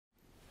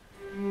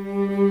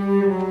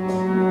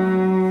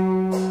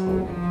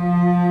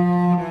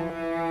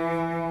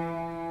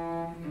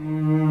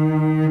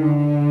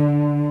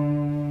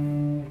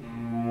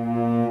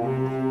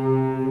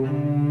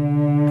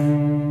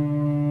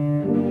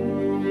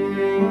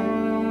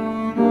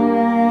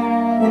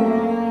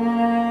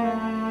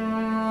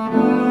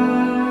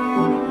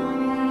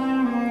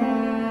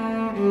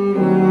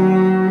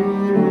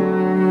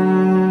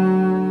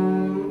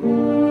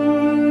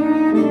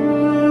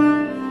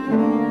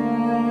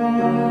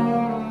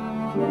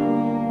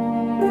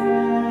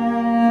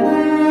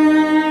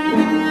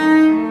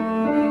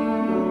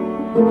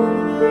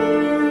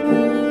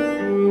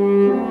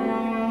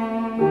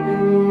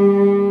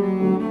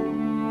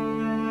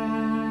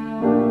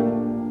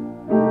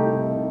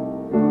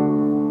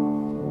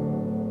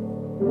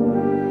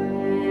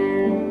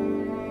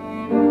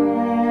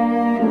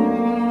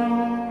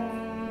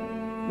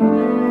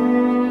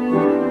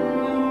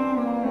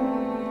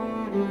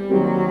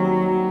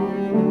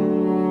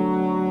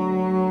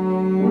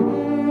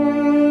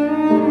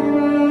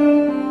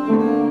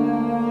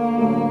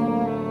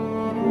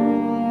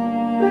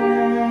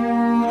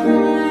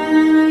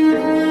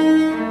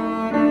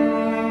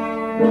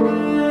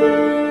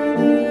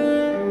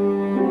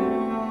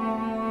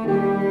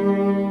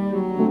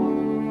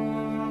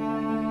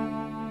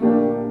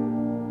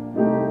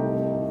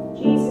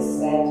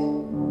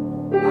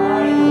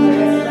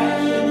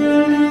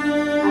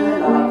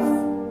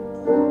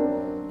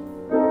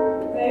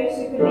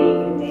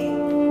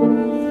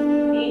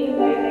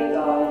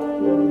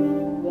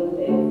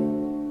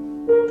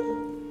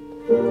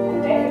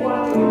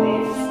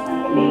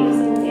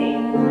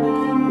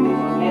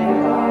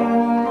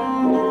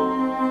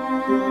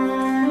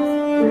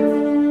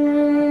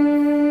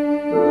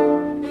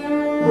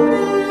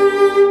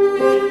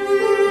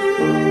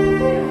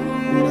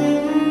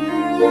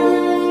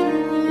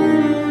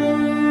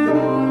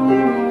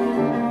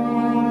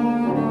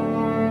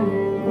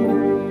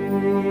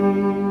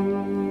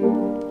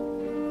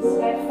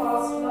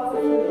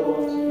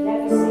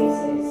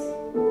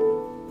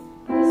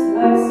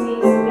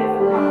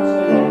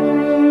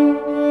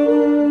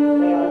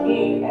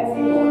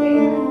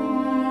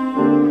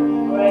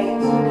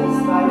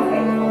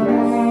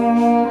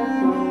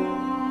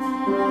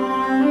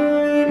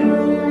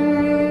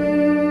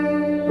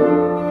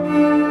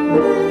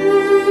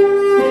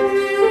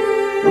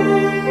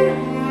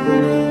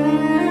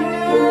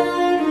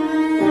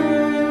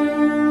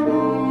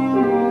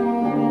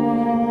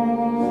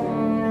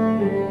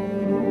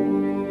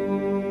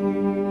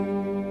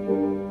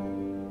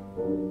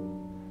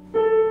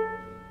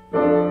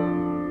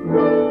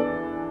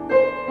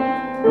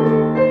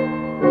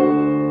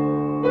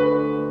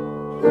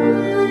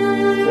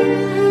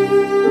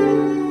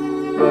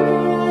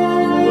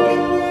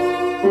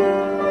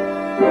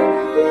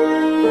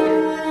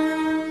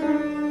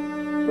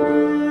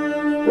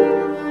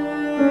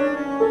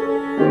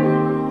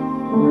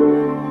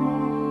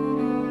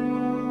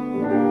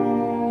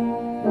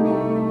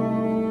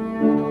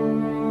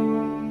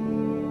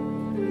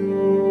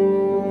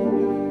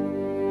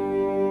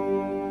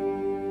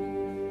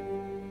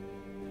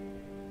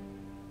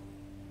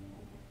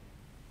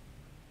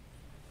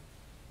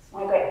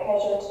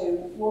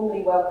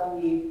warmly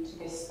welcome you to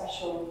this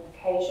special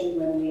occasion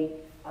when we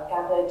are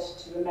gathered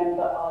to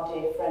remember our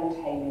dear friend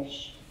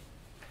Hamish.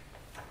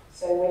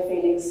 So we're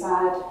feeling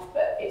sad,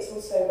 but it's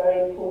also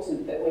very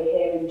important that we're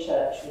here in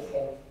church with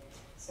him.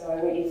 So I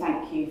really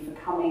thank you for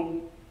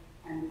coming,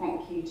 and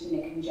thank you to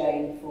Nick and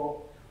Jane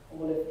for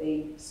all of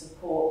the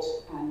support,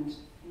 and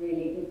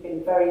really we've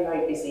been very,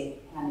 very busy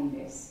planning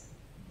this.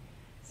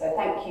 So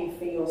thank you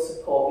for your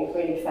support, we've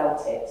really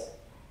felt it.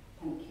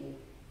 Thank you.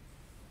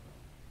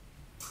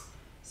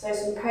 So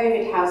some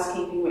COVID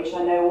housekeeping, which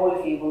I know all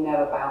of you will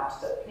know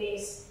about, but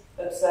please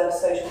observe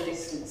social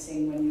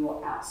distancing when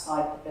you're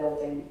outside the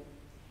building.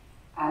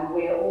 And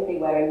we'll all be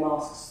wearing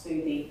masks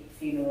through the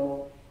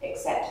funeral,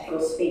 except if you're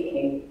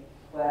speaking,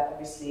 where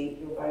obviously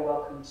you're very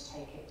welcome to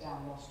take it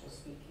down whilst you're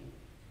speaking.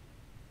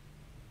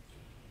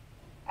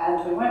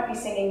 And we won't be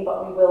singing,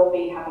 but we will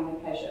be having the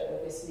pleasure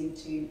of listening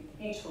to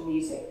beautiful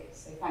music.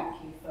 So thank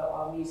you for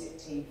our music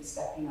team for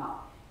stepping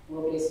up.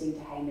 We'll be listening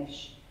to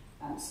Hamish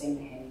sing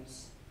the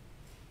hymns.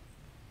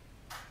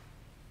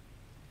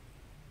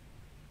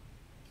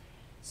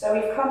 So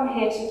we've come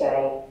here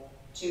today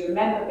to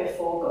remember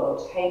before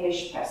God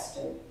Hamish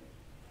Preston,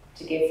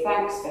 to give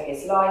thanks for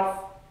his life,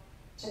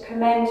 to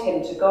commend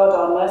him to God,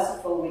 our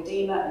merciful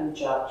Redeemer and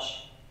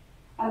Judge,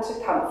 and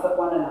to comfort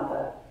one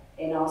another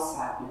in our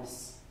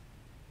sadness.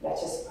 Let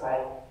us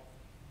pray.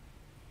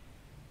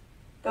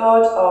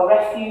 God, our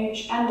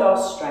refuge and our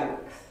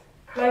strength,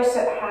 close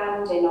at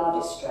hand in our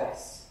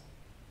distress,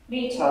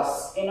 meet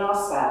us in our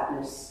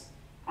sadness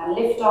and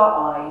lift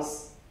our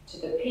eyes to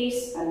the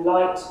peace and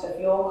light of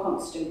your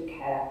constant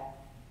care.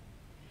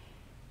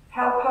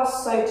 Help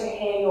us so to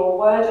hear your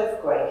word of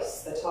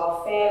grace that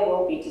our fear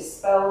will be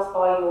dispelled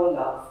by your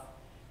love,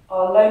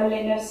 our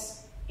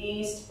loneliness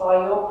eased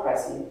by your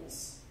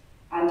presence,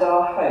 and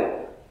our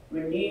hope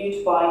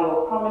renewed by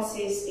your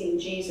promises in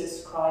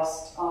Jesus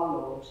Christ our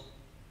Lord.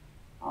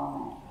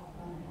 Amen.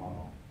 Amen.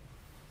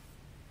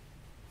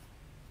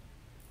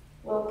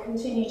 We'll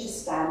continue to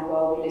stand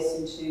while we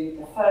listen to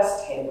the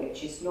first hymn,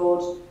 which is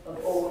Lord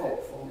of all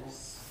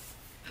hopefulness.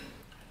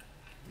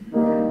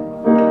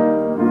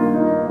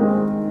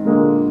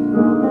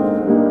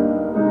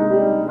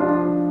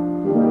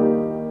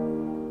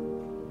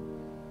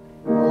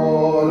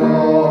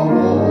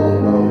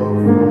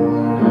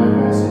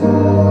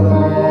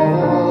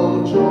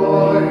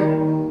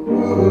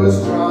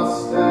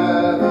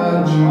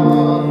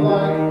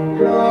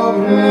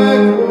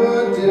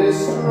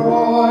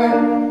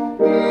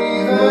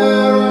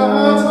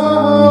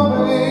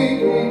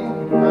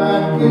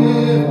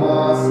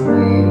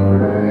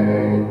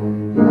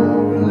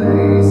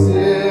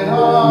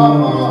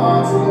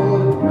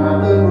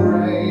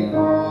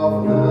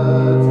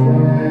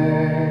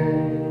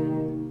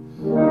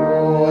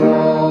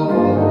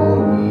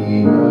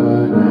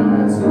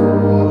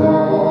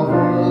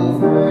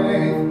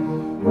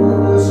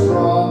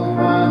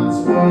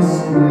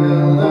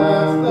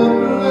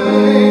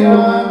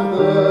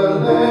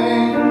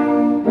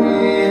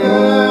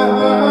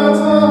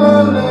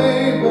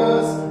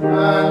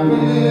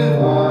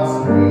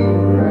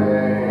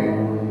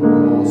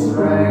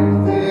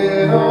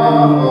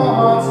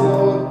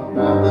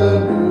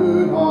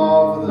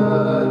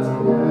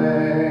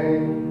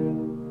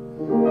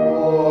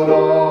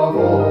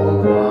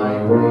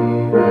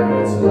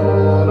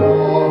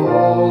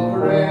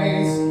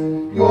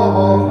 Your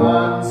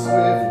hands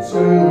swift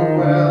to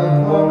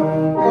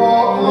welcome, your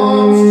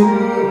arms to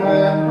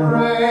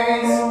embrace.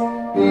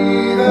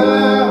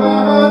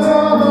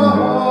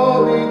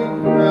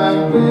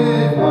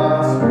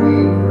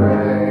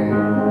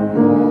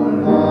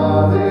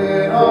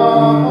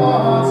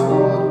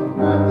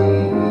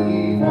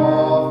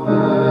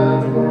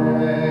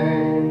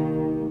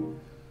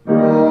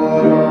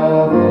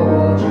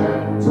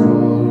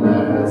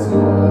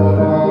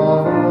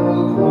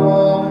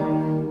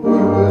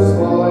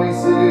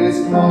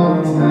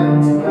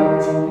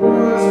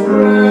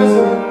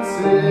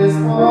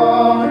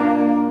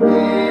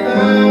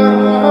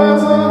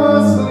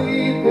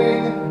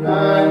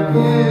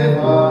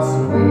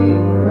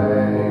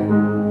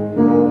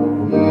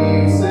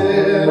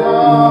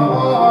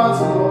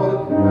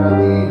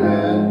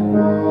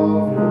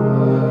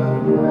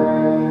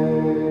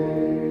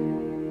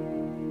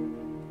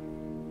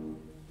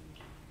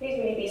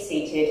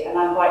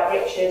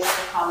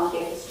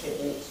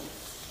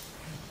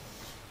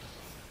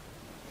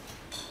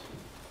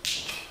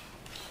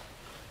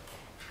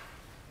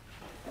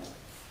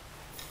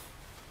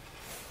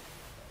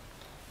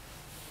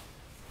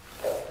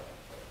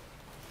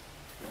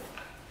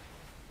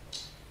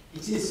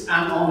 It is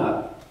an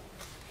honour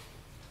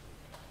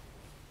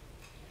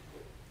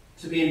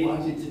to be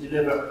invited to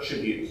deliver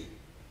tribute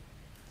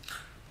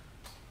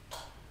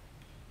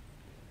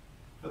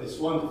for this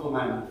wonderful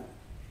man.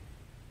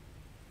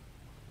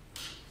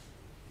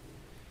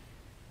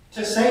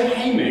 To say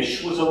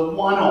Hamish was a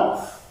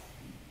one-off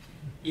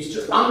is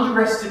to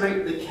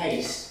underestimate the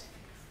case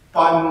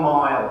by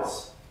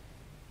miles.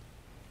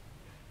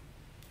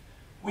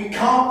 We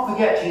can't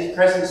forget his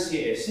presence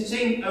here,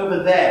 sitting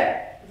over there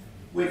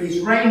with his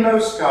rainbow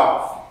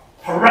scarf,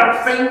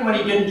 paraffin when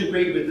he didn't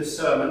agree with the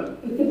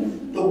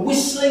sermon, the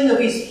whistling of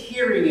his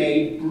hearing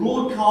aid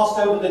broadcast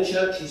over the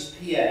church's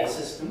PA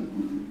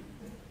system,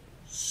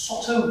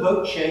 sotto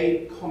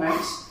voce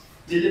comments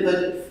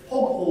delivered at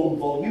foghorn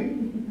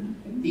volume,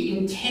 the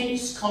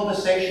intense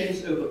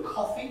conversations over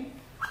coffee,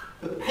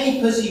 the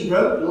papers he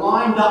wrote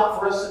lined up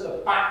for us at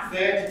the back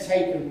there to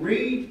take and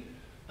read,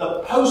 the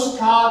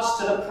postcards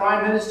to the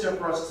Prime Minister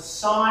for us to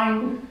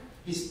sign,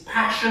 his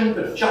passion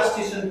for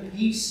justice and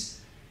peace,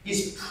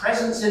 his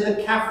presence in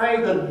the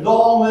cafe, the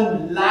long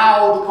and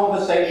loud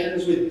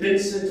conversations with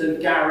Vincent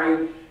and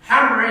Gary,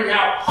 hammering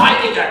out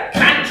Heidegger,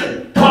 Kant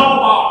and Karl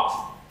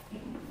Barth.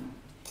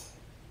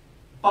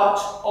 But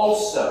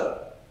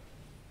also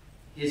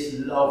his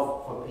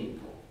love for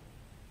people,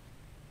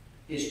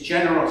 his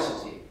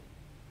generosity,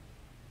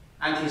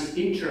 and his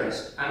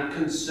interest and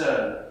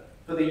concern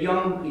for the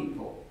young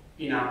people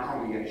in our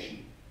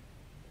congregation.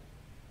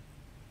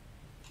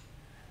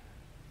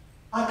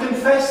 I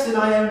confess that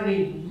I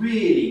only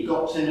really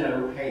got to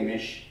know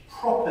Hamish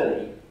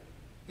properly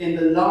in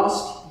the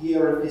last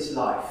year of his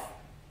life,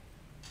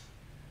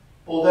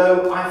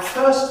 although I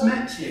first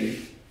met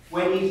him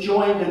when he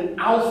joined an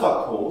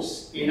Alpha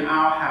course in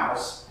our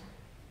house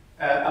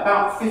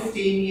about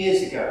 15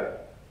 years ago.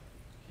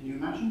 Can you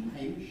imagine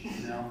Hamish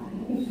in Alpha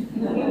course?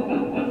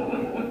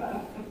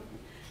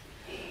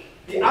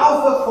 The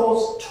Alpha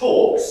course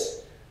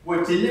talks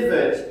were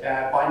delivered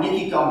by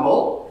Nicky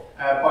Gumbel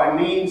by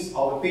means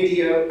of a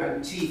video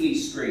and TV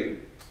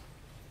screen.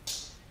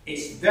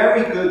 It's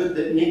very good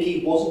that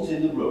Nicky wasn't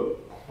in the room,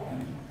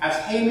 as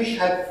Hamish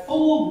had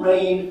full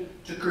rein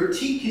to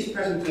critique his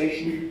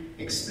presentation,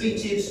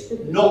 expletives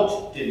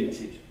not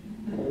deleted.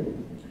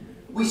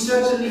 We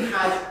certainly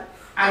had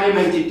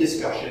animated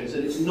discussions,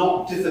 and it's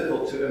not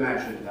difficult to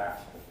imagine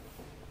that.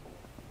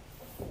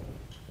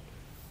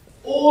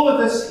 All of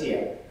us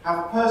here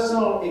have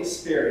personal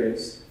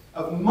experience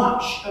of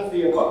much of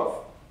the above,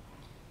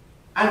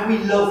 and we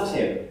loved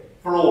him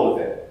for all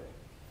of it.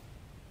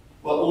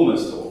 Well,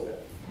 almost all of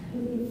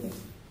it.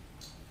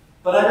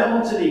 But I don't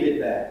want to leave it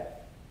there.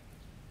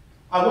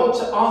 I want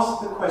to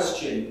ask the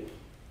question,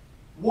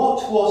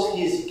 what was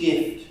his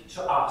gift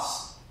to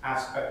us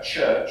as a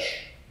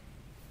church?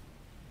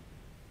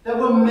 There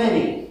were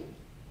many,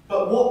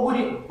 but what would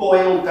it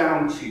boil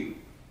down to?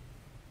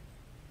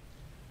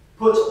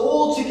 Put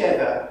all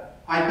together,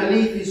 I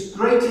believe his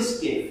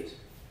greatest gift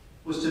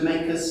was to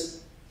make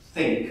us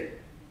think.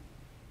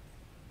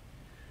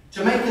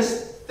 To make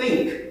us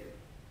think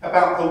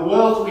about the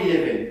world we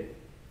live in,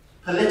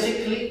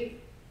 politically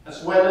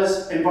as well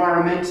as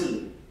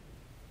environmentally.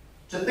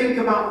 To think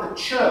about the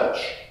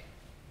church,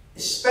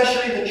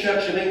 especially the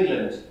Church of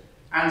England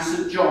and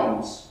St.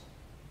 John's.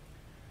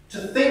 To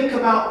think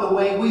about the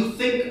way we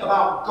think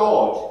about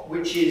God,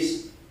 which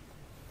is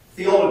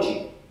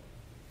theology.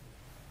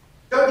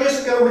 Don't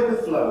just go with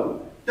the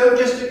flow. Don't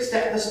just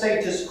accept the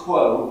status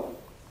quo.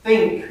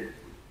 Think.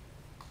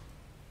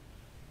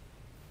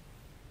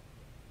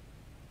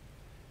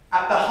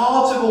 At the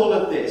heart of all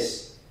of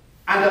this,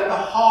 and at the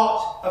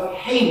heart of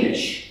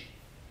Hamish,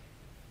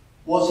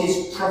 was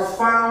his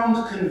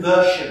profound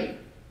conversion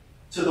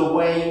to the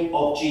way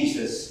of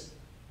Jesus.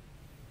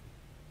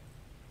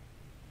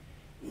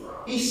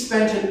 He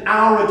spent an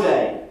hour a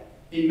day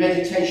in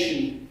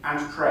meditation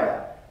and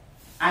prayer,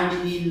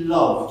 and he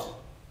loved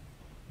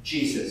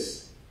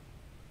Jesus.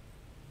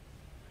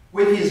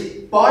 With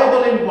his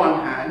Bible in one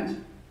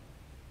hand,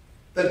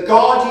 the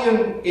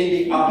Guardian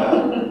in the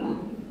other,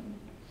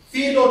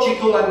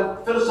 theological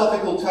and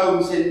philosophical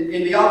tomes in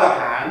the other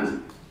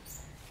hand,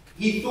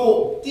 he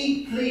thought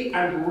deeply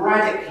and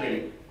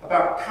radically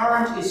about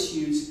current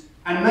issues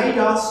and made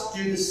us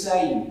do the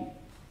same.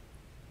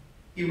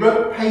 He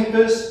wrote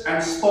papers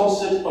and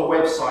sponsored a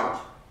website.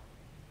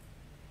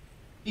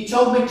 He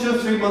told me 2 or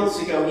 3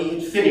 months ago he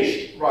had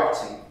finished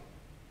writing.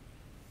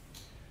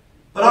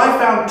 But I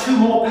found 2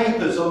 more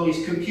papers on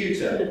his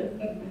computer,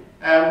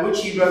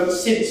 which he wrote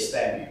since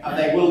then, and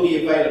they will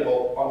be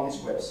available on his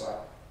website.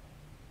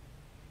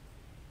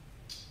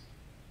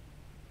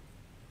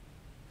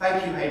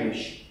 Thank you,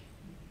 Hamish,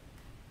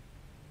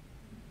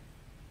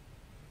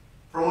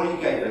 for all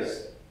you gave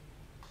us.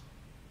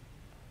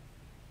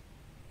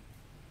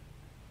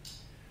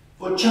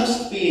 For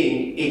just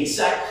being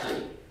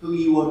exactly who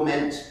you were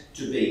meant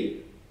to be.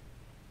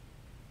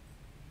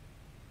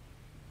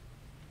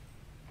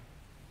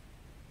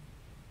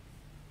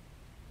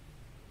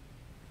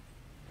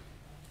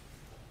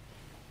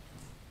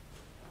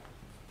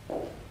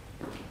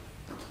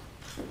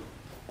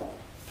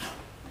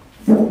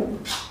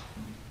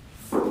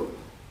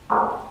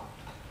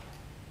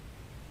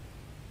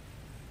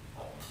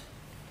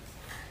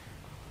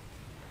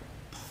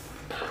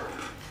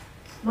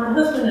 My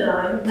husband and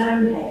I have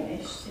known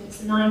Hamish since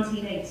the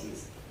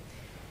 1980s.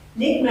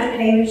 Nick met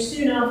Hamish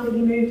soon after he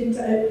moved into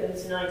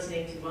Oaklands in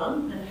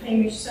 1981, and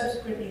Hamish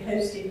subsequently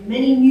hosted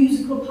many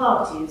musical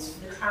parties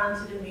for the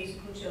talented and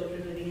musical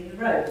children living in the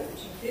road,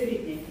 which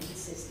included Nick and his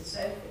sister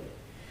Sophie.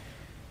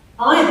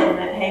 I then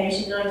met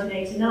Hamish in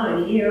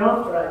 1989, a year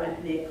after I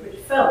met Nick, which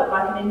felt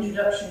like an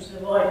introduction to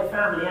the wider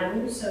family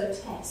and also a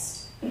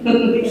test,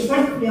 which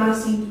thankfully I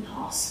seemed to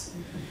pass.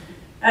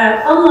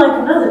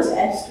 Unlike another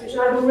test, which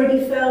I'd already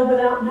failed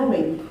without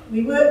knowing,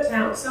 we worked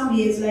out some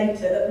years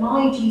later that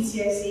my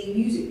GCSE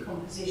music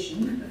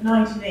composition of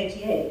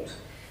 1988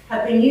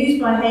 had been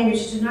used by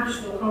Hamish at a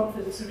national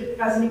conference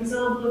as an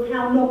example of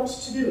how not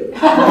to do it.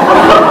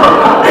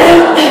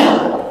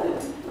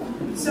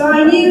 So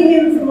I knew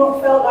him from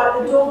what felt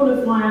like the dawn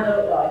of my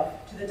adult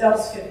life to the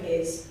dusk of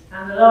his,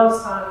 and the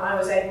last time I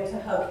was able to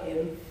hug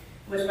him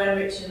was when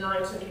Richard and I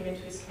took him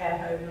into his care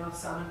home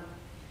last summer.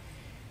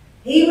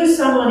 He was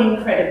someone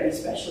incredibly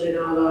special in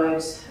our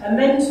lives, a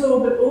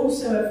mentor but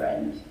also a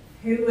friend,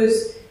 who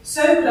was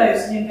so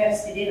close and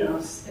invested in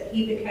us that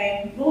he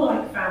became more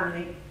like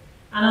family,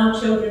 and our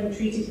children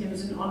treated him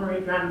as an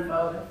honorary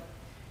grandfather.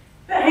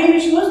 But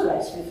Hamish was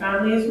blessed with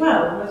family as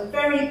well, and was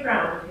very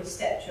proud of his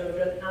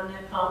stepchildren and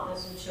their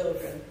partners and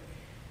children.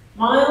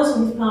 Miles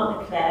and his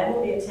partner Claire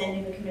will be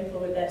attending the committal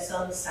with their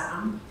son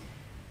Sam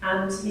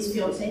and his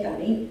fiancée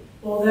Danny,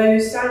 although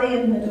Sally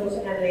and her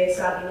daughter Emily are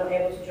sadly not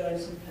able to join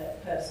us in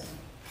person.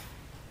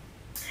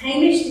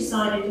 Hamish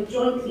decided to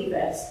jointly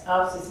vest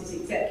us as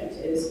his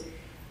executors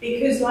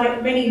because,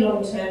 like many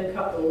long-term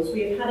couples,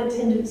 we have had a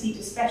tendency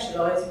to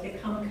specialise and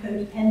become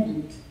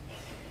codependent.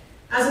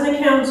 As an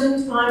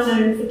accountant, I'm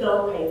known for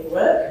dull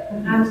paperwork,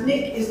 and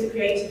Nick is the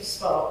creative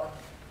spark.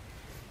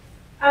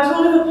 As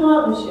one of a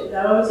partnership, though,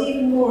 I was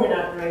even more in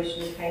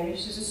admiration of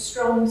Hamish as a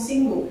strong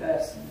single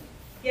person.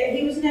 Yet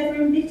he was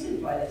never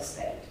embittered by this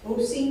state, or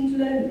seemed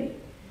lonely,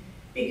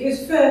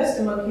 because first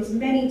among his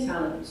many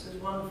talents was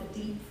one for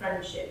deep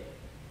friendship,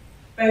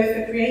 both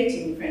for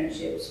creating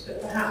friendships,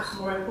 but perhaps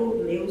more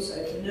importantly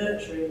also for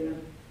nurturing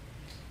them.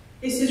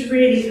 This has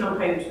really come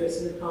home to us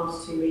in the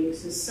past 2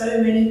 weeks, as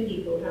so many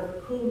people have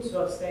recalled to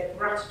us their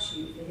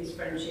gratitude for his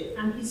friendship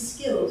and his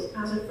skills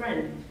as a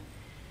friend,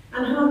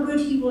 and how good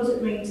he was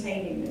at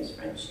maintaining those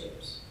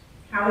friendships,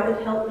 how it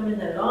had helped them in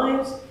their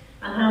lives,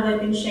 and how they'd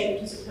been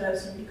shaped as a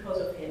person because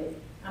of him.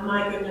 And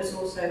my goodness,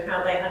 also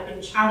how they had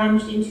been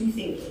challenged into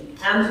thinking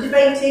and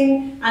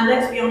debating, and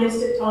let's be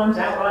honest, at times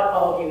outright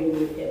arguing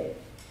with him.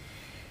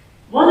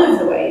 One of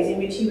the ways in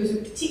which he was a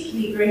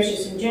particularly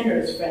gracious and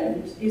generous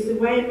friend is the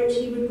way in which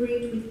he would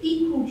greet with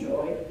equal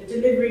joy the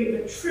delivery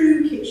of a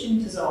true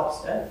kitchen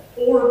disaster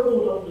or a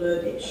cordon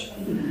bleu dish.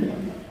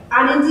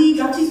 And indeed,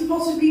 that is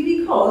possibly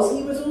because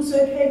he was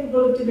also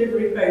capable of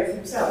delivering both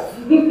himself.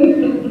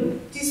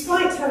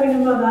 Despite having a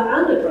mother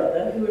and a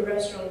brother who were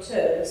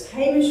restaurateurs,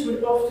 Hamish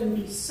would often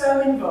be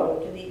so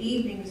involved in the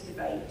evening's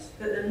debate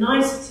that the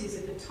niceties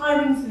of the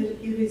timings of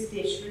his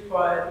dish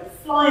required would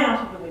fly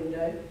out of the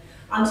window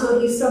until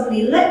he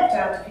suddenly leapt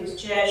out of his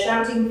chair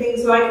shouting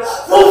things like,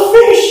 "More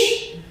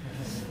fish!"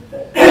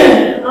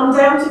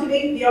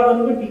 Undoubtedly, the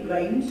oven would be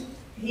blamed.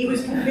 He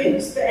was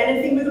convinced that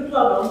anything with a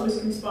plug on was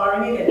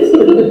conspiring against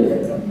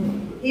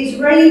him. His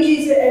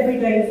rages at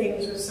everyday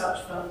things were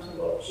such fun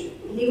to watch.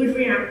 He would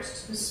react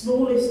to the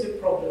smallest of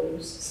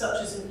problems,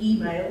 such as an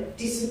email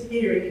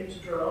disappearing into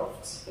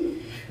drafts,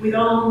 with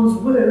arms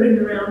whirring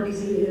around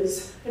his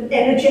ears, an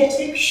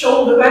energetic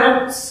shoulder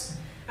bounce,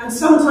 and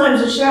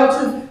sometimes a shout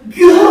of,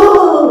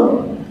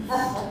 "Go!"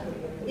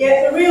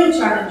 Yet the real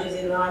challenges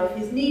in life,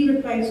 his knee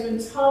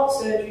replacements, heart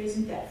surgeries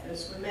and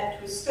deafness, were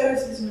met with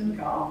stoicism and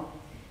calm.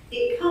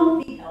 It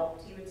can't be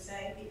helped, he would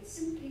say. It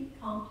simply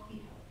can't be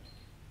helped.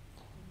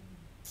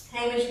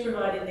 Hamish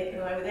provided Nick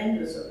and I with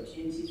endless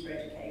opportunities for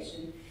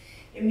education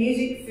in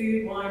music,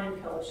 food, wine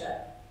and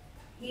culture.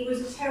 He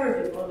was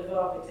terribly fond of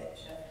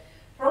architecture,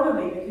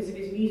 probably because of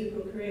his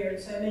musical career in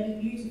so many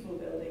beautiful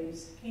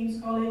buildings, King's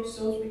College,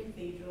 Salisbury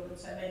Cathedral and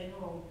so many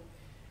more.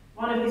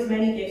 One of his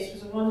many gifts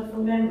was a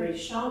wonderful memory,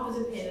 sharp as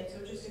a pin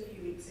until just a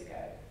few weeks ago.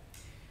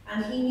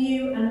 And he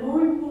knew, and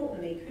more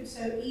importantly, could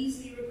so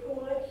easily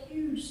recall a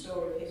huge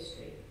store of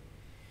history.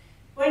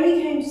 When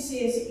he came to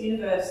see us at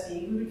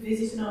university, we would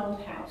visit an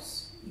old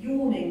house,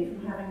 yawning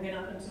from having been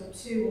up until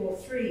 2 or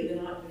 3 the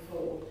night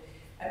before,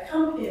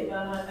 accompanied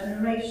by a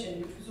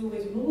narration which was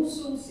always more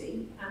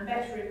saucy and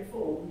better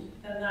informed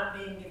than that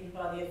being given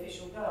by the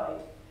official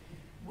guide.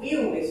 We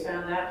always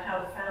found out how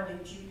the founding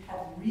Duke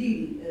had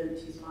really earned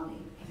his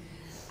money,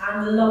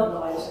 and the love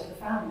lives of the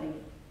family,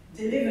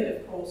 delivered,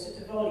 of course,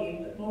 at a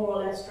volume that more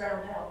or less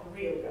drowned out the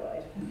real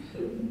guide.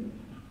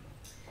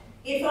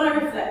 If I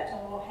reflect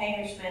on what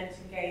Hamish meant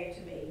and gave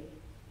to me,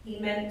 he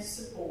meant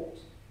support,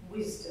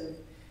 wisdom,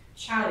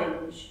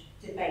 challenge,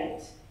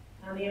 debate,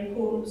 and the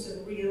importance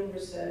of real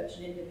research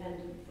and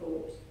independent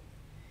thought.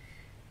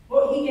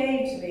 What he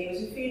gave to me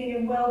was a feeling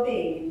of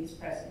well-being in his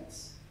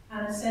presence,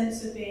 and a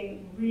sense of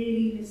being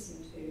really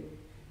listened to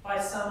by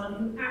someone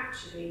who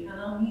actually and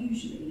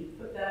unusually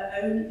put their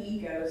own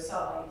ego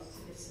aside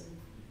to listen.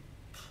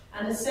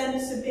 and a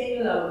sense of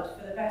being loved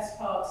for the best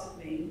parts of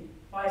me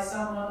by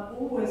someone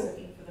always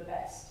looking for the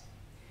best,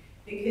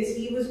 because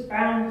he was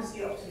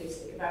boundlessly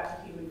optimistic about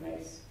the human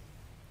race.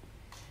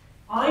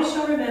 I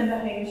shall remember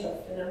Hamish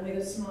often and with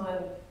a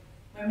smile.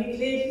 When we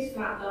cleared his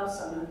flat last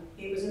summer,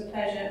 it was a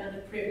pleasure and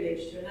a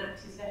privilege to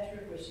enact his letter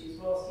of wishes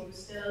whilst he was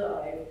still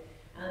alive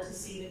and to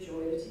see the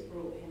joy that it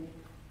brought him.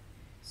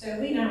 So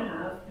we now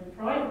have, in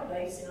private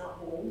place in our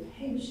hall,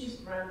 Hamish's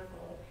grandfather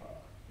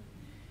clock.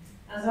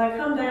 As I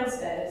come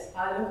downstairs,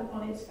 I look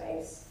upon its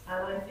face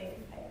and I think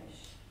of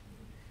Hamish.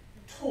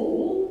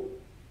 Tall,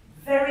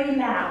 very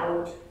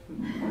loud,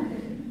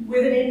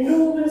 with an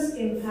enormous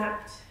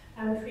impact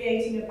and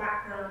creating a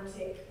background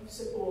tick of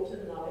support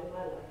and love in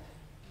my life.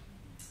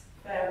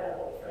 Farewell,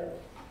 old friend.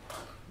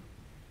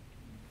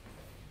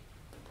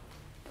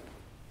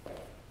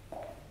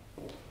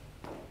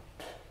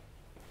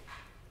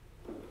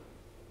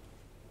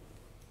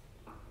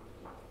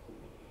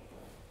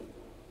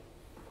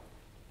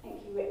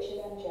 Thank you, Richard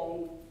and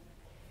Jane.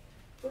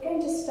 We're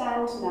going to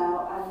stand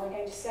now and we're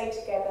going to say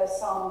together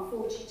Psalm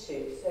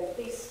 42, so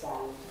please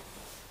stand.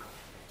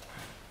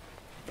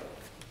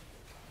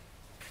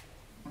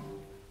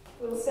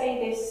 We'll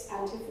say this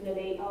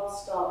antiphonally. I'll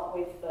start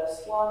with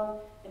verse 1,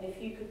 and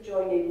if you could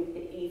join in with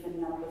the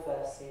even number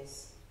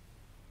verses.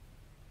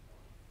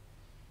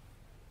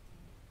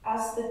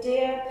 As the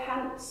deer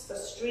pants for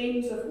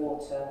streams of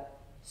water,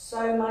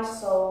 so my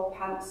soul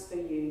pants for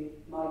you,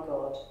 my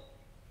God.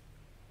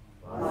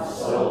 My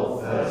soul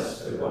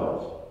thirsts for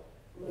God,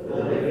 the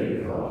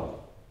living God.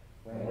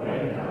 When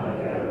can I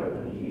go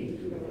and meet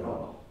with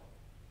God?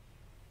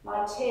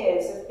 My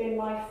tears have been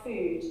my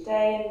food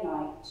day and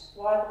night,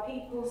 while the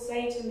people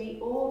say to me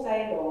all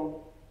day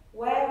long,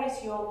 where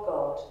is your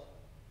God?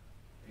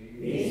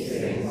 These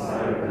things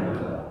I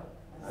remember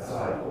as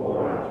I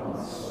pour out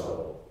my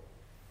soul.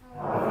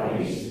 How I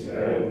used to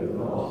go with the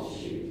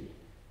multitude,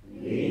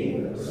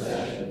 leading the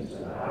procession to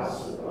the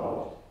house of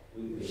God,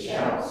 with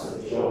shouts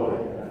of joy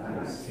and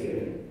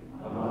thanksgiving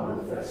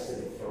among the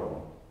festive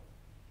throng.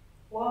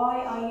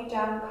 Why are you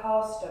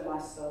downcast, O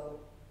my soul?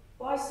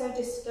 Why so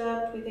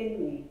disturbed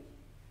within me?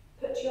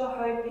 Put your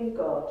hope in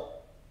God,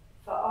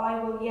 for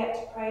I will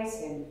yet praise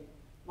him,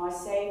 my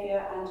Saviour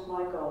and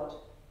my God.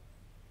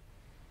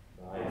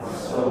 My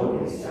soul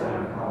is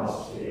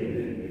downcast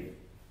within me,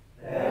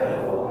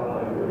 therefore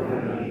I will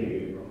remember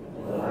you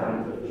from the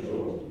land of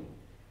Jordan,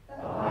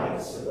 the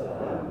heights of the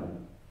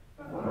Hermon,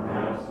 from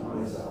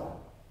Mount Mizar.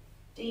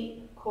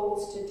 Deep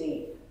calls to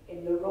deep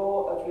in the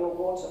roar of your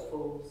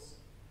waterfalls.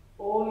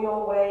 All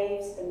your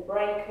waves and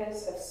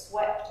breakers have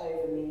swept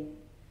over me.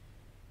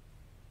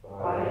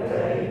 By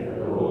day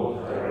the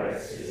Lord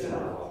directs his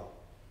love,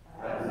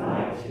 at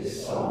night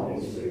his song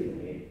is with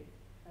me,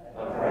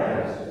 a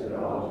prayer to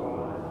God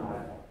while I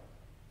life.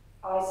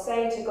 I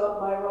say to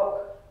God my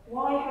rock,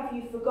 why have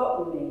you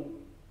forgotten me?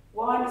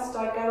 Why must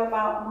I go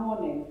about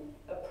mourning,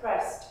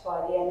 oppressed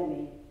by the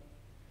enemy?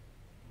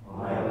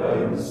 My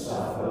bones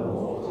suffer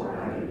mortal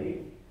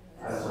agony,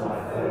 as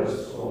my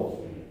foes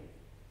taunt me,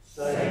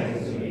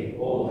 saying to me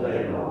all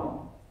day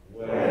long,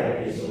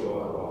 where is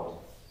your God?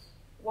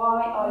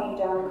 Why are you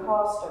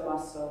downcast, O my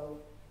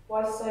soul?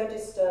 Why so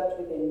disturbed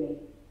within me?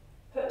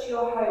 Put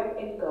your hope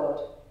in God,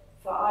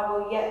 for I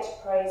will yet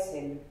praise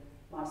him,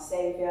 my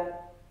Saviour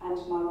and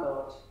my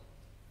God.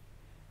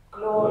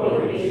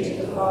 Glory be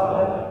to the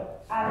Father,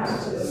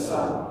 and to the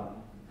Son,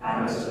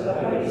 and to the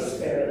Holy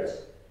Spirit,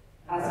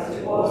 as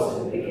it was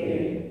in the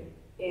beginning,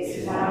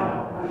 is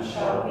now, and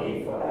shall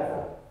be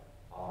forever.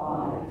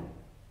 Amen.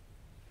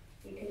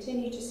 We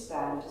continue to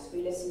stand as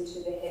we listen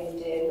to the hymn,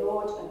 Dear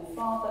Lord and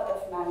Father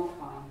of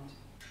Mankind.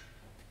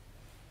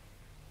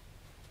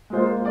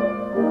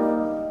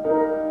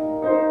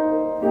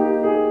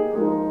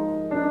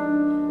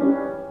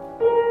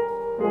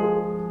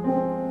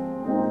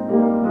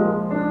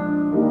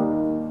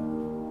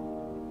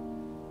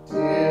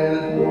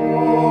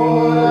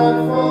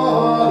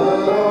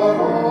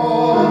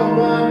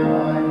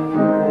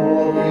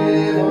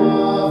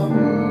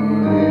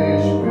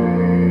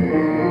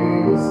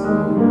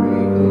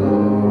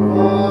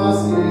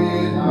 Us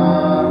in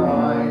our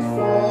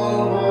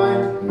rightful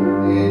mind,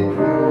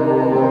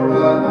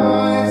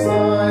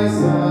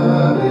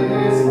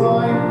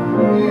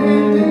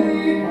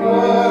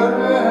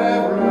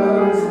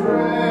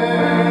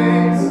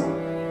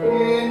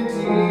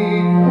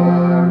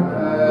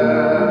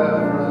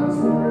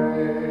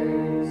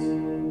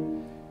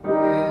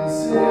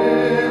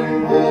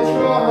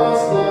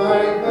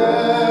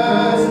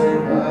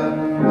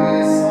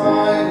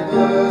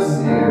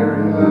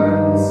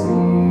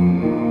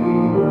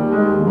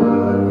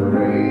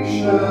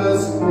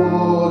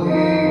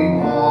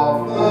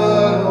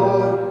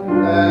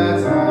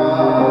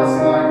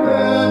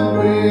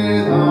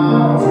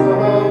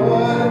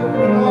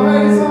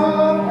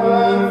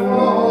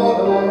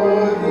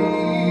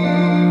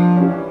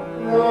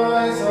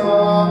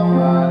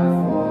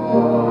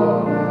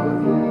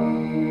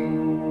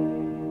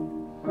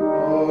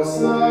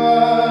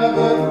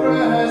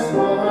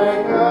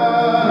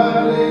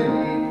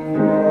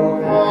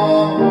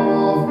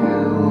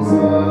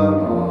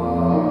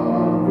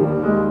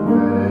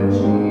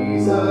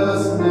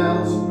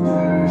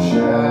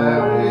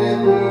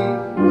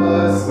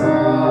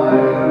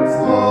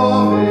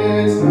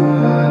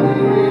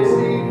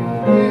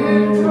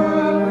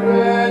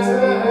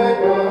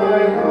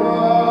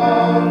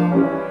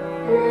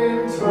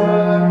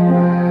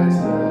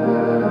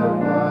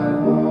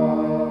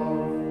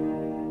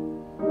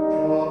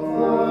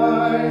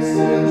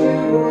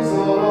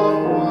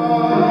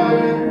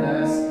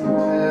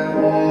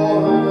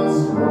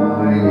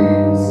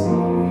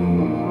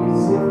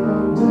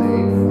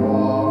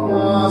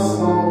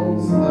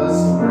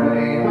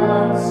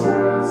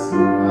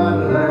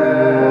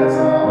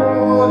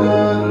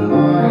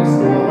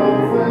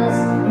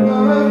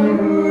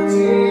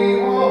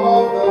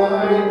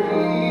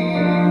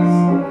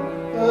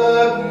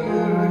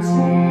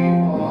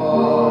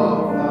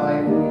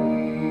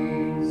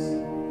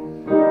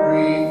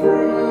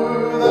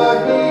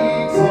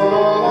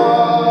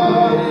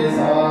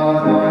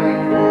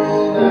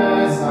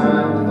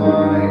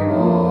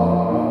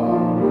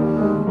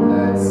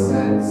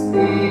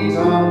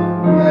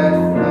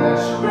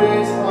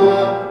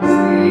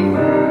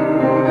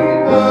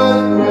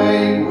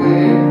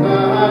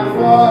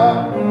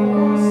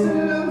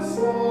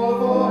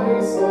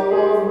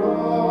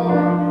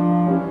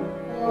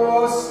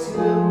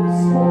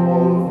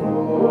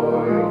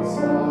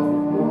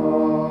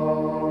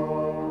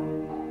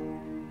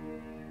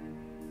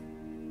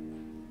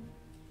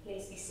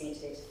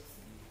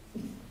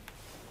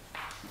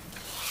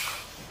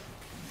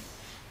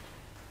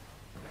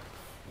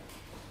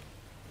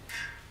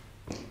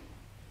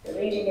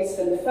 reading is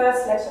from the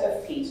first letter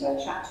of Peter,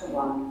 chapter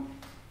 1.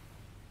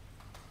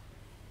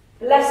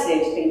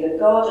 Blessed be the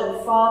God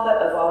and Father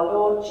of our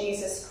Lord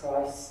Jesus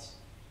Christ.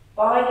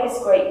 By his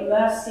great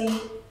mercy,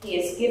 he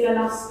has given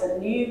us a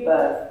new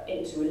birth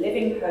into a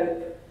living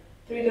hope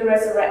through the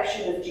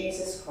resurrection of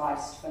Jesus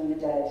Christ from the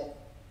dead,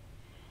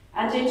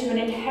 and into an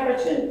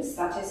inheritance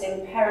that is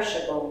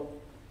imperishable,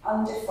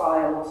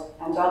 undefiled,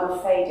 and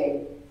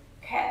unfading,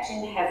 kept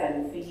in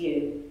heaven for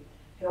you,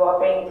 who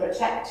are being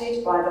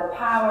protected by the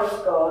power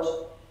of God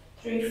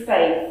through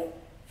faith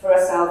for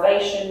a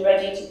salvation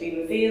ready to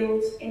be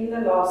revealed in the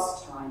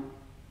last time.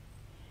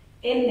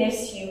 In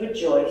this you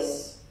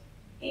rejoice,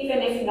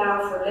 even if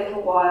now for a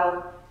little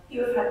while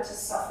you have had to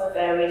suffer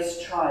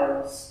various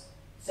trials,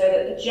 so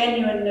that the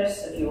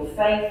genuineness of your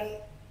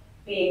faith,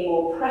 being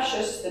more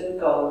precious than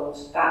gold,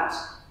 that,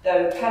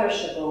 though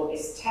perishable,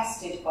 is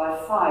tested by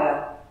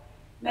fire,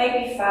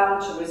 may be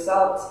found to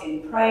result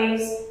in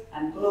praise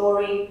and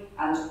glory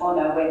and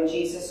honour when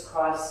Jesus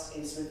Christ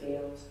is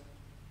revealed.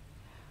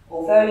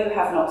 Although you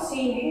have not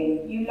seen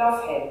him, you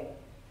love him,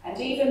 and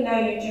even though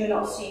you do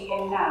not see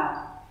him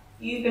now,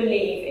 you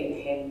believe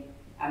in him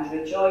and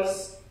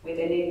rejoice with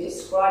an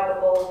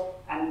indescribable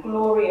and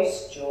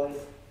glorious joy,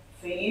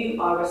 for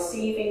you are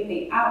receiving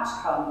the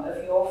outcome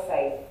of your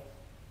faith,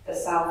 the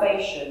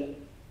salvation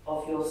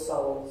of your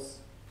souls.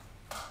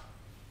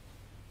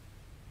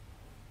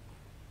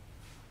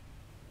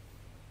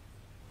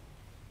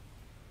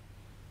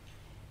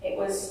 It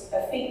was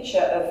a feature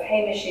of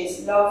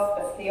Hamish's love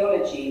of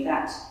theology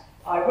that,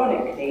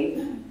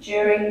 ironically,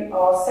 during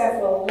our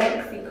several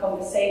lengthy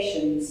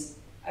conversations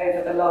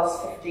over the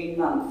last 15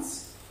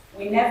 months,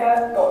 we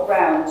never got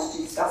round to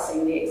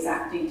discussing the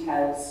exact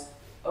details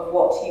of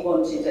what he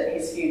wanted at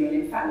his funeral.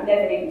 In fact, we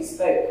never even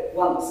spoke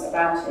once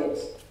about it,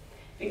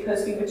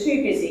 because we were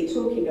too busy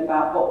talking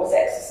about what was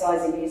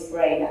exercising his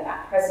brain at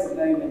that present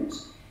moment.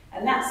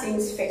 And that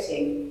seems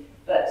fitting,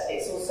 but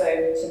it's also,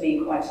 to me,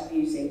 quite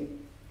amusing.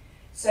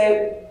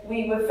 So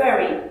we were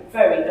very,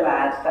 very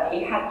glad that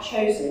he had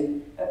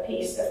chosen a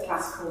piece of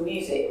classical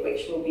music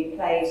which will be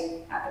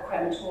played at the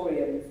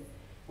crematorium,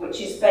 which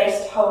is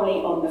based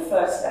wholly on the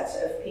first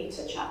letter of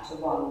Peter, chapter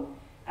 1,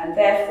 and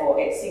therefore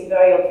it seemed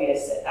very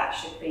obvious that that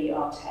should be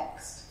our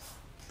text.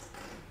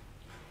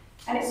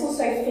 And it's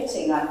also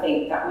fitting, I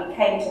think, that we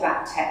came to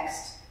that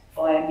text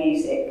via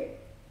music.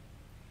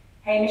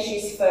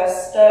 Hamish's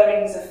first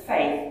stirrings of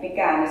faith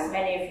began, as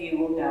many of you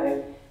will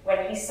know,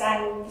 when he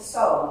sang the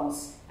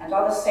Psalms and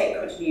other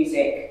sacred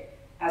music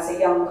as a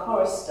young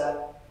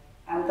chorister,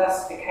 and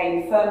thus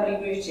became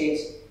firmly rooted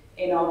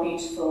in our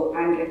beautiful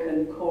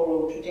Anglican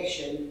choral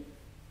tradition.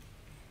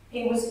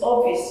 He was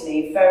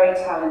obviously very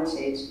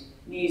talented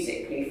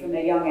musically from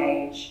a young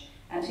age,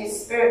 and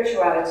his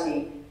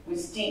spirituality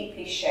was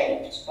deeply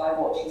shaped by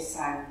what he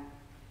sang.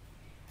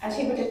 And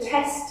he would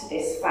attest to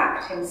this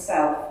fact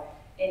himself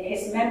in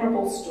his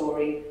memorable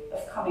story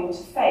of coming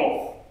to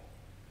faith.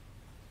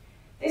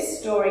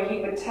 This story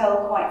he would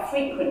tell quite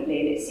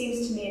frequently, and it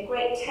seems to me a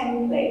great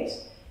template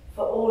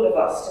for all of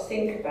us to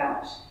think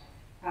about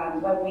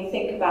when we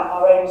think about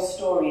our own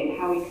story and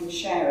how we can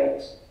share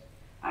it.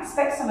 I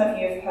expect some of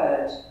you have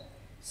heard.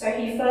 So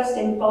he first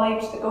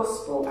imbibed the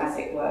gospel, as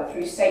it were,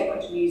 through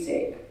sacred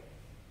music.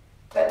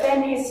 But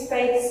then his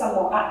faith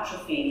somewhat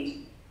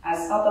atrophied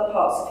as other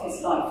parts of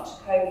his life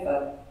took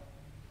over.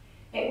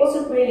 It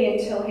wasn't really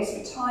until his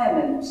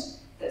retirement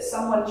that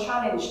someone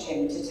challenged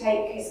him to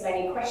take his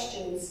many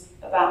questions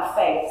about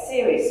faith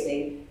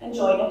seriously and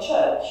join a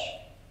church.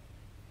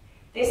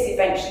 This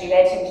eventually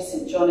led him to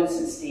St. John and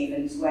St.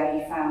 Stephen's, where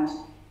he found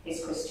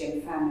his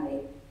Christian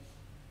family.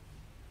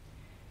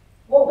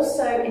 What was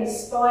so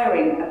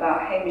inspiring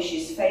about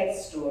Hamish's faith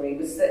story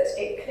was that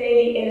it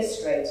clearly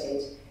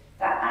illustrated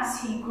that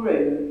as he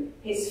grew,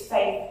 his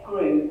faith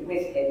grew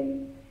with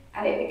him,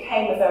 and it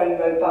became a very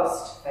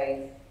robust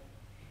faith.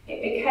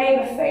 It became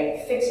a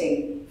faith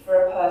fitting for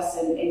a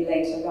person in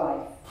later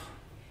life.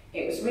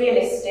 It was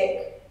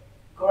realistic,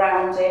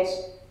 grounded,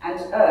 and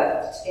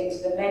earthed into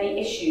the many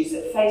issues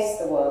that face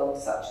the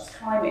world, such as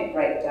climate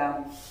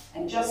breakdown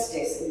and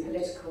justice in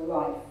political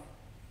life.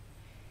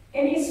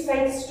 In his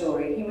faith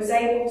story, he was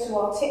able to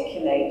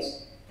articulate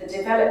the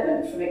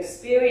development from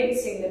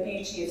experiencing the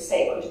beauty of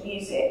sacred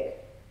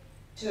music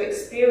to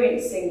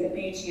experiencing the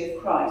beauty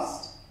of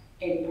Christ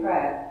in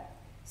prayer,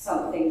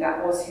 something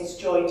that was his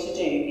joy to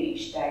do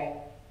each day.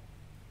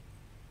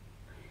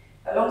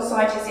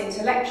 Alongside his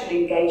intellectual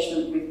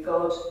engagement with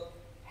God,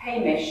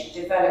 Hamish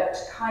developed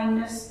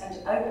kindness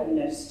and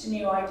openness to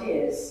new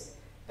ideas,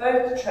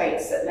 both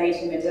traits that made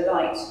him a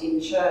delight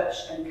in church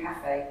and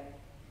cafe.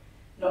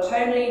 Not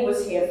only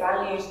was he a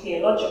valued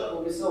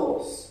theological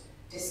resource,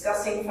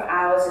 discussing for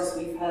hours, as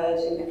we've heard,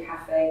 in the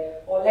cafe,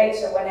 or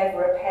later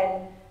whenever a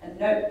pen and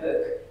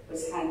notebook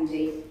was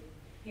handy,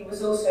 he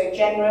was also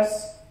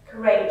generous,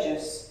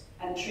 courageous,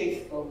 and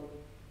truthful.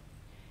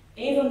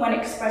 Even when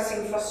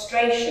expressing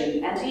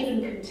frustration and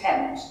even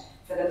contempt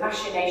for the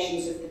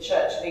machinations of the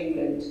Church of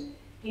England,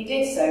 he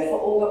did so for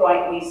all the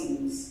right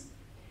reasons,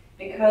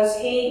 because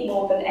he,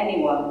 more than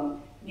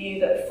anyone, knew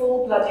that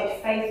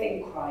full-blooded faith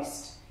in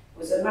Christ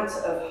was a matter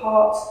of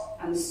heart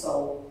and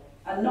soul,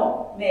 and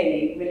not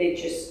merely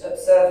religious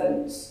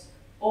observance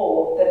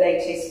or the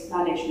latest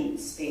management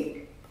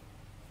speak.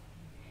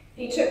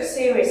 He took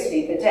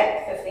seriously the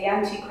depth of the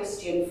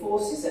anti-Christian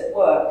forces at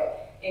work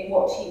in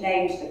what he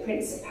named the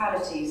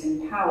principalities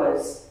and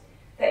powers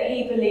that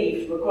he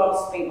believed were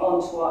grasping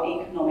onto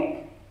our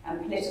economic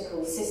and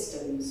political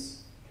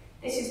systems.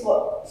 This is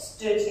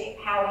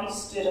how he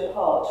stood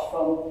apart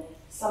from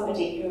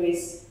somebody who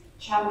is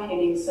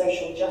championing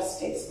social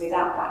justice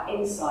without that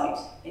insight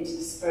into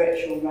the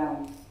spiritual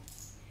realm.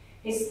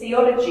 His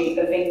theology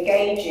of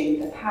engaging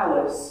the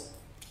powers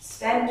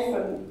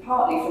stemmed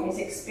partly from his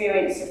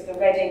experience of the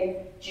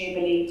Reading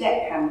Jubilee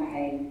debt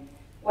campaign,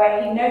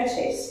 where he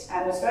noticed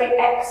and was very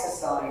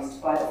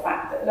exercised by the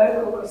fact that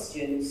local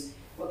Christians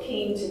were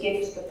keen to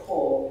give to the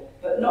poor,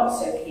 but not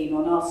so keen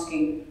on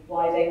asking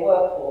why they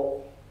were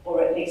poor,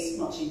 or at least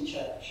not in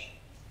church.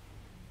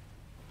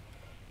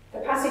 The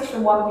passage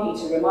from 1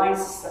 Peter reminds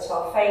us that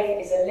our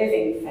faith is a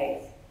living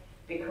faith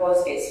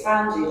because it's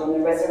founded on the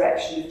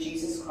resurrection of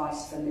Jesus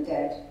Christ from the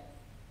dead.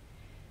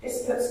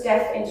 This puts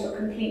death into a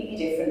completely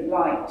different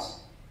light.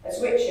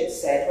 As Richard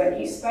said when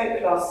he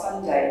spoke last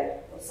Sunday,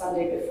 or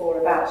Sunday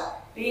before,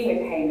 about being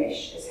with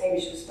Hamish as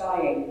Hamish was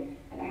dying,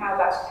 and how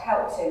that had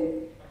helped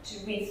him to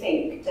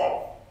rethink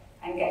death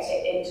and get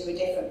it into a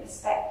different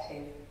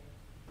perspective.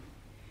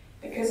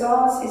 Because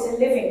ours is a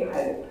living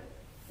hope,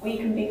 we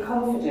can be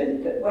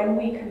confident that when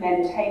we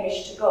commend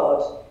Hamish to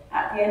God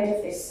at the end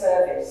of this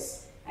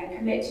service and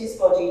commit his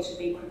body to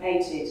be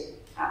cremated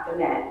at the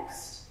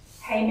next,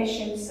 Hamish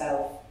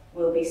himself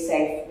will be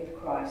safe with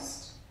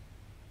Christ.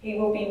 He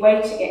will be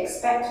waiting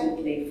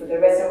expectantly for the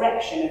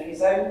resurrection of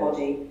his own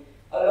body,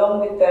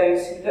 along with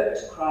those who look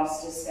to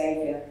Christ as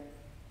Saviour.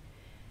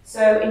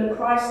 So in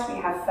Christ we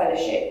have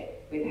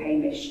fellowship with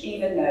Hamish,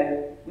 even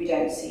though we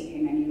don't see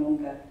him any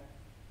longer.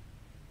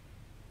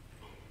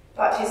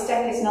 But his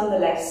death is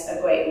nonetheless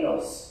a great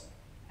loss,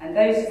 and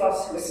those of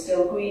us who are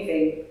still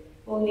grieving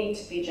will need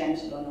to be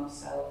gentle on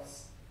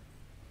ourselves.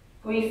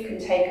 Grief can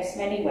take us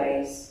many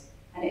ways,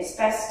 and it's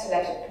best to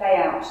let it play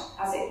out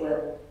as it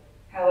will,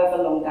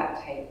 however long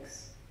that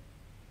takes.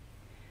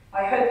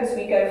 I hope as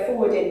we go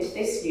forward into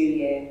this new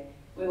year,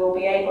 we will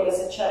be able as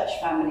a church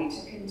family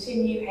to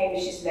continue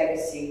Hamish's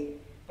legacy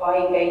by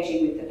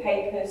engaging with the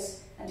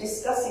papers and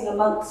discussing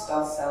amongst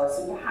ourselves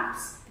and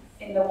perhaps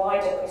in the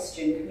wider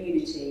Christian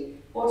community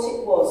what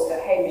it was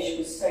that Hamish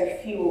was so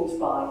fuelled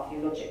by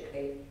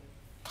theologically.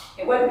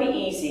 It won't be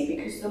easy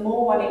because the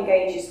more one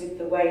engages with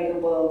the way the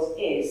world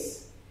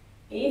is,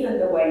 even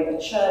the way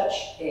the church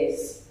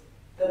is,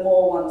 the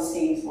more one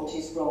sees what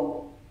is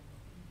wrong.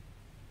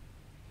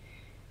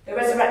 The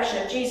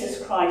resurrection of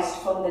Jesus Christ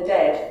from the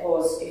dead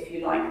was, if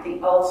you like, the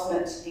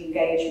ultimate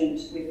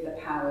engagement with the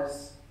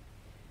powers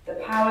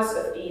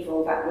of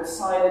evil that would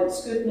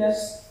silence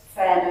goodness,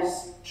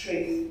 fairness,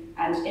 truth,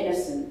 and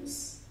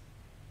innocence.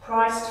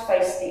 Christ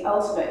faced the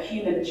ultimate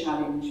human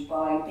challenge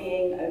by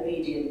being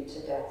obedient to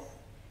death,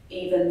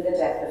 even the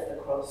death of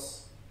the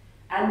cross,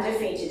 and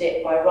defeated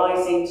it by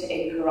rising to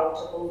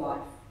incorruptible life.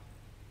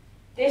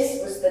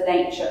 This was the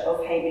nature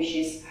of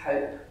Hamish's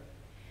hope,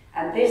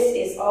 and this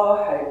is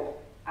our hope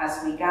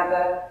as we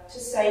gather to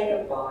say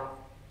goodbye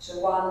to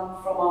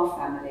one from our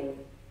family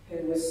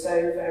who was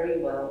so very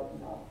well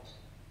loved.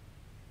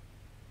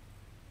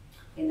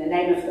 In the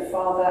name of the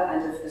Father,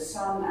 and of the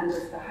Son, and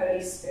of the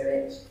Holy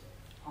Spirit.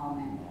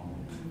 Amen.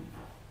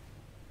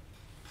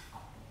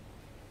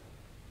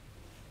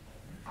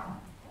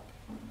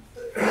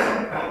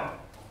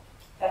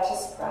 Let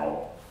us pray.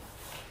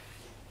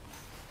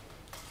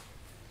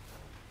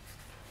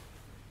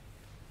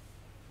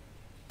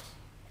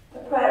 The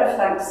prayer of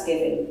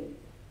thanksgiving.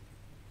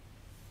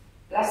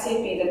 Blessed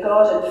be the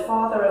God and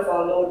Father of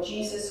our Lord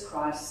Jesus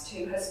Christ,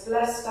 who has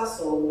blessed us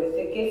all with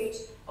the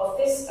gift of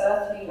this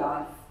earthly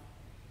life,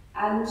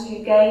 and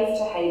who gave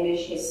to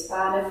Hamish his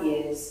span of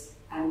years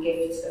and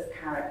gifts of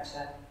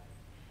character.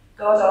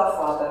 God our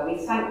Father, we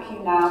thank you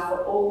now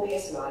for all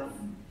his life,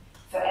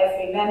 for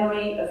every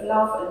memory of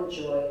love and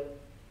joy,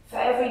 for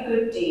every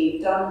good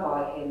deed done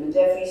by him and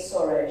every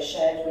sorrow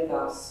shared with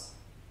us.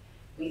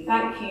 We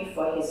thank you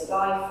for his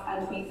life,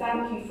 and we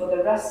thank you for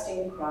the rest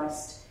in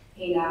Christ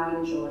he now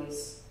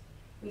enjoys.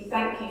 We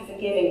thank you for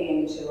giving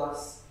him to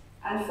us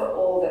and for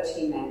all that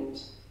he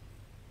meant.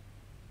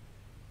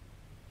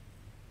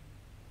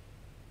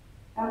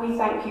 And we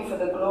thank you for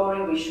the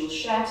glory we shall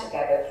share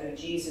together through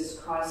Jesus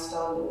Christ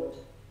our Lord.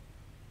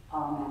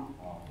 Amen.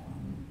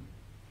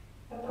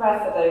 A prayer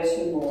for those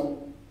who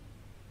mourn.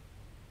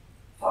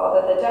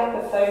 Father, the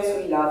death of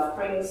those we love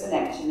brings an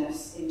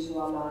emptiness into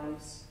our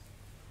lives.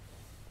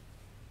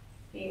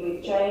 Be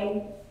with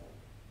Jane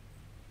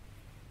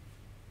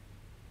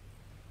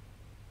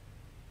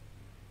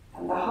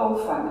and the whole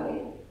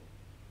family.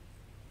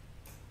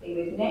 Be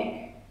with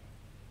Nick,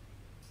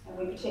 and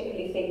we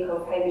particularly think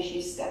of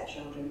Hamish's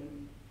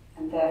stepchildren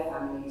and their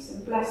families,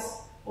 and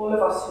bless all of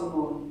us who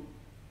mourn.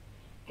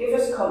 Give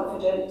us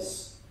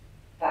confidence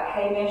that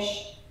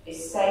Hamish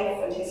is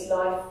safe and his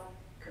life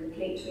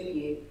complete with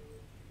you.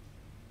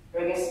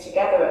 Bring us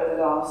together at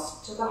the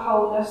last to the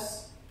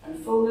wholeness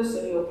and fullness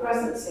of your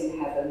presence in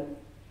heaven,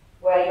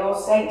 where your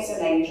saints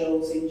and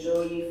angels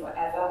enjoy you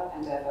forever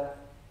and ever.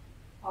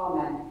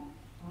 Amen.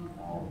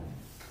 Amen.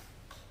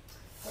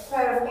 A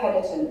prayer of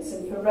penitence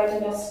and for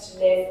readiness to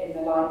live in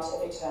the light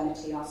of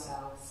eternity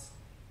ourselves.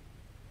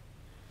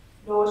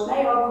 Lord,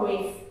 may our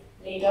grief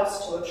lead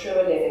us to a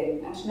truer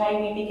living, and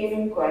may we be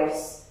given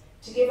grace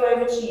to give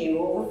over to you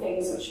all the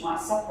things which might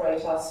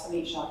separate us from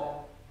each other,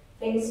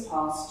 things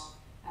past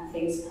and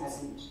things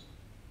present.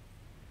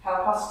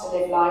 Help us to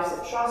live lives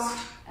of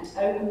trust and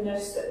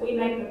openness, that we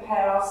may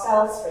prepare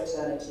ourselves for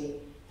eternity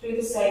through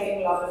the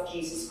saving love of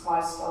Jesus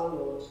Christ our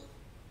Lord.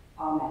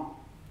 Amen.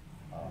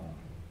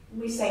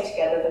 We say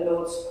together the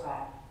Lord's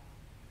Prayer.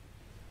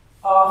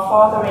 Our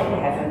Father in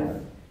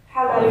heaven,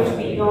 hallowed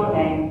be your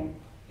name.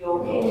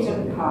 Your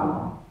kingdom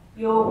come,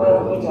 your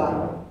will be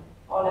done,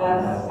 on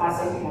earth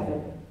as in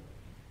heaven.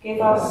 Give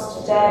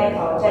us today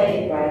our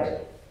daily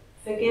bread.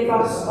 Forgive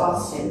us our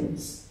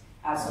sins,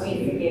 as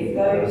we forgive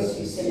those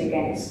who sin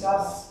against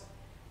us.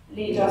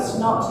 Lead us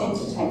not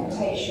into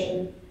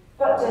temptation,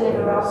 but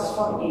deliver us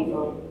from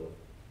evil.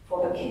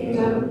 For the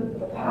kingdom,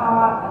 the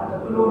power, and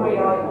the glory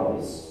are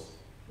yours,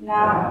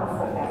 now and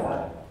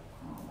forever.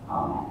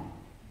 Amen.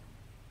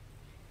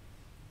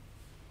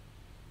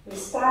 We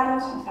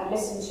stand and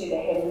listen to the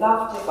hymn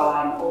Love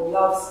Divine, or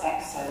Love's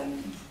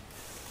Excelling.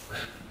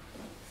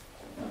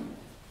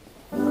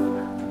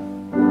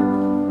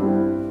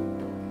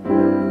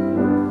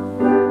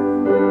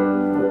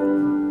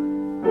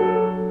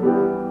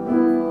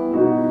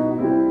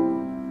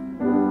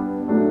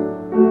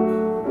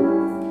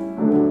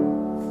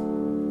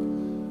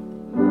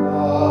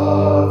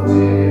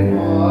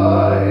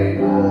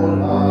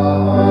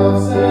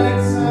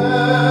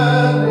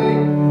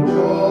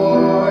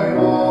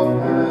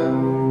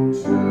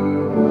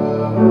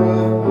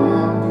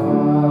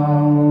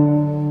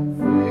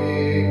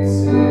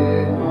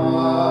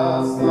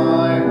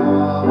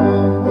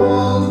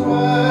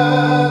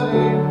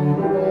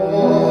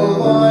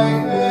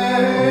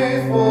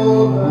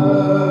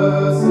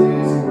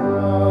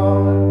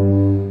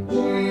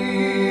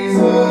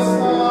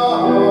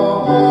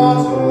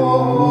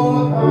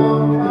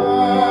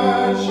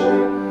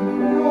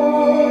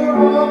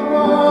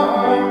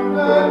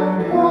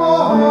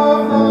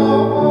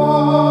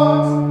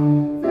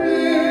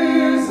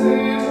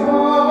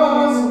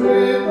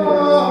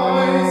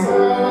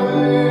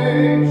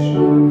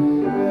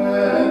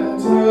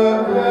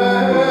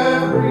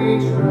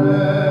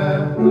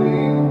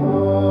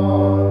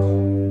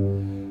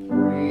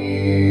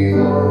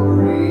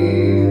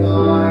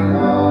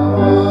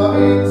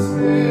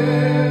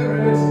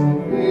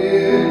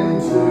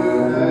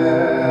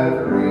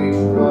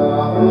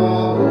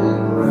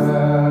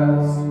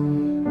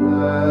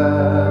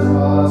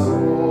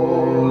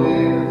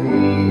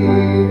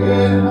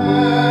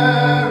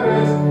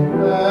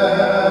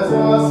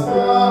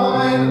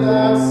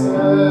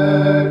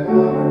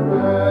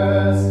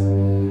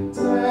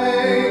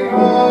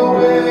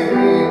 Away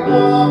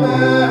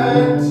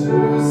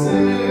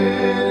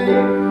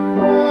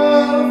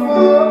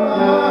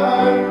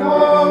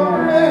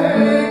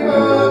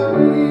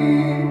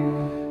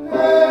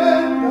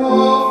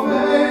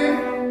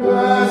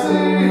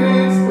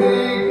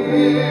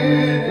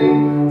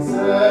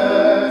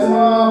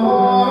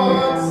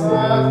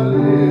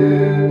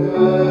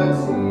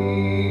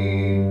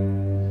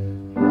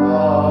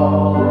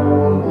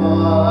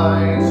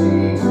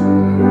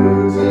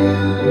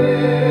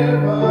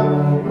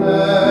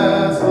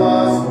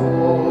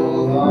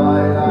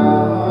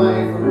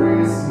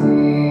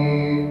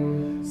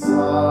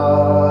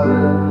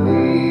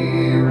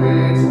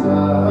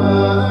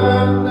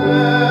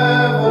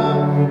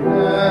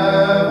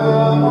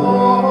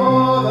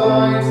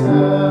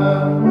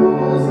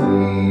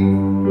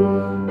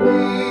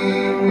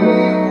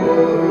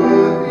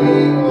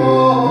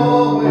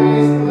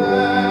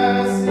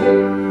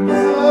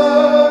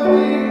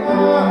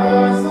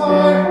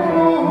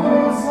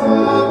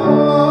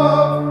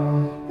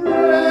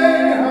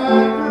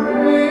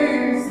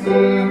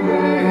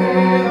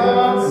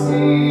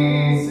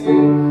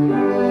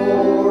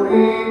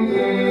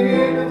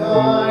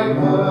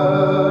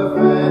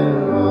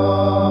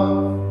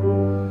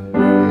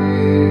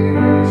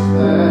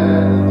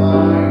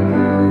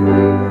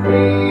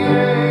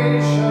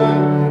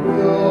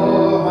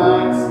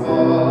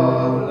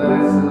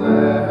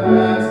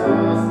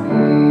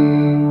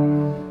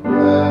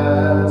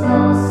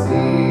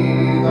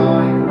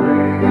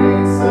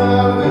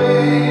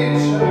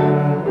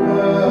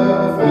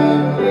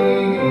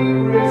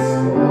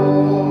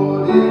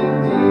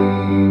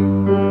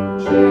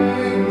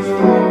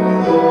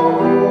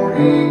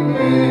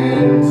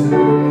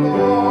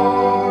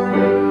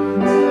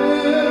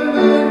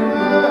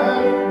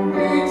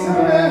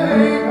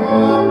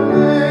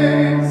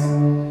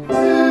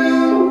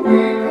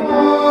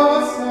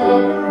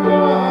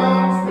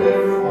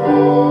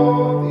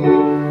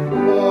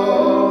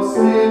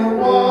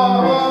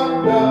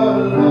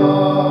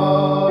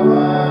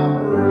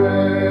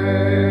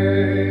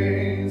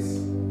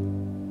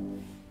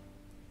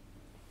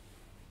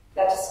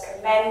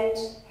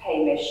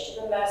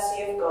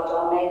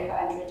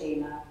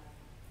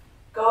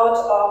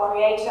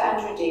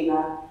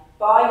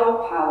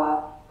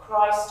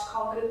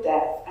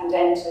and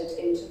entered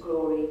into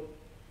glory.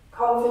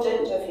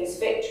 Confident of his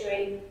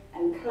victory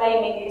and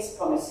claiming his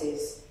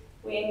promises,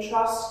 we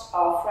entrust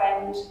our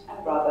friend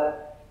and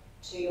brother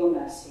to your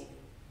mercy.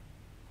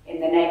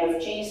 In the name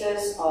of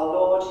Jesus, our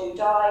Lord, who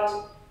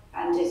died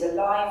and is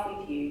alive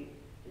with you,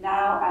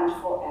 now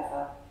and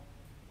forever.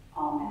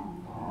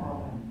 Amen.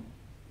 Amen.